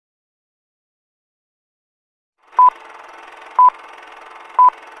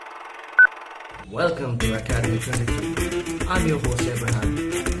Welcome to Academy 23. I'm your host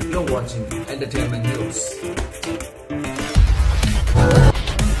Abraham. You're watching Entertainment News.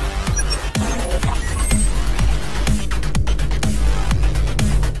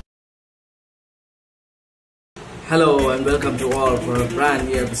 Hello and welcome to all for a brand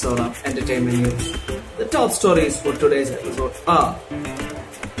new episode of Entertainment News. The top stories for today's episode are: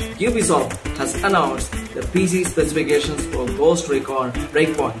 Ubisoft has announced the PC specifications for Ghost Recon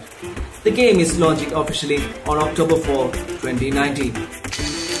Breakpoint. The game is launching officially on October 4, 2019.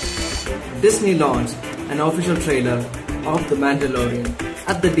 Disney launched an official trailer of The Mandalorian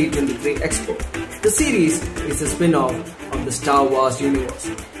at the D23 Expo. The series is a spin-off of the Star Wars universe.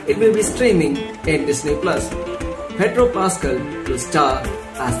 It will be streaming in Disney+. Pedro Pascal will star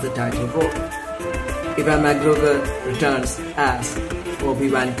as the title role. Ewan McGregor returns as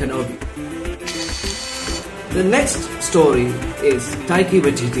Obi-Wan Kenobi. The next story is Taika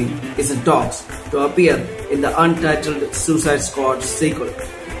Waititi is in talks to appear in the untitled Suicide Squad sequel.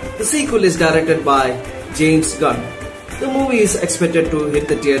 The sequel is directed by James Gunn. The movie is expected to hit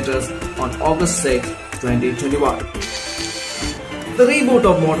the theaters on August 6, 2021. The reboot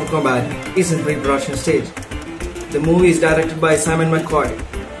of Mortal Kombat is in pre-production stage. The movie is directed by Simon McCoy.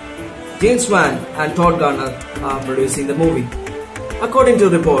 James Wan and Todd Garner are producing the movie. According to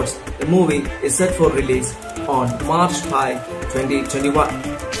reports, the movie is set for release on March 5, 2021.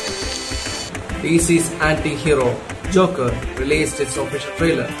 DC's anti-hero Joker released its official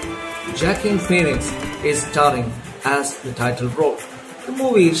trailer. Joaquin Phoenix is starring as the title role. The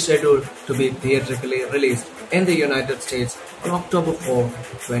movie is scheduled to be theatrically released in the United States on October 4,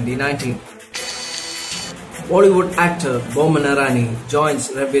 2019. Bollywood actor Boman Irani joins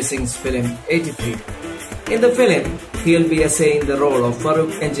Ranveer Singh's film 83. In the film, he'll be essaying the role of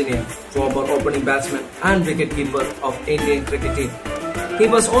Farooq Engineer, former opening batsman and wicketkeeper of Indian cricket team. He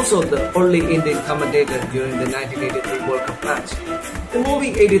was also the only Indian commentator during the 1983 World Cup match. The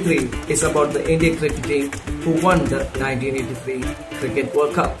movie 83 is about the Indian cricket team who won the 1983 Cricket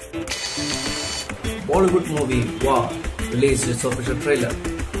World Cup. Bollywood movie War released its official trailer.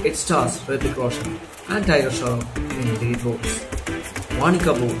 It stars Hrithik Roshan and Tiger Shroff in lead roles. Vani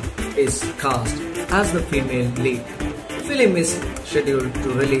Kapoor is cast as the female lead. The film is scheduled to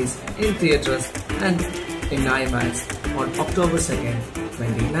release in theaters and in IMAX on October 2nd,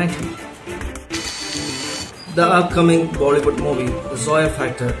 2019. The upcoming Bollywood movie The Zoya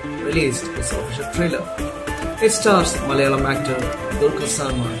Factor released its official trailer. It stars Malayalam actor Dulquer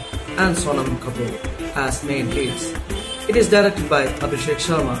Salmaan and Sonam Kapoor as main leads. It is directed by Abhishek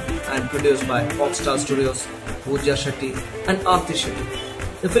Sharma and produced by Foxstar Studios, Pooja Shetty and Aarti Shetty.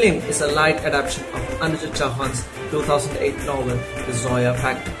 The film is a light adaptation of Anuj Chauhan's 2008 novel The Zoya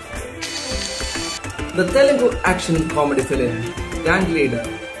Factor. The Telugu action comedy film Gang Leader,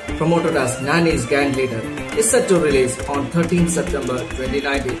 promoted as Nani's Gang Leader, is set to release on 13 September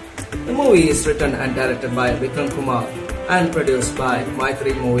 2019. The movie is written and directed by Vikram Kumar and produced by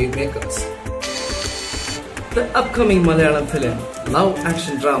Maitri Movie Makers. The upcoming Malayalam film Love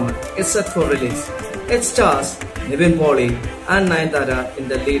Action Drama is set for release. It stars Nivin Pauly and Nayanthara in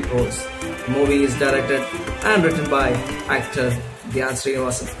the lead roles. The movie is directed and written by actor Dhyan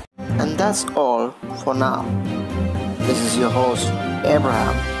Srinivasan. And that's all for now. This is your host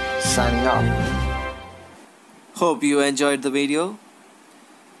Abraham signing off. Hope you enjoyed the video.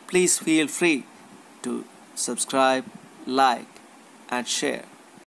 Please feel free to subscribe, like and share.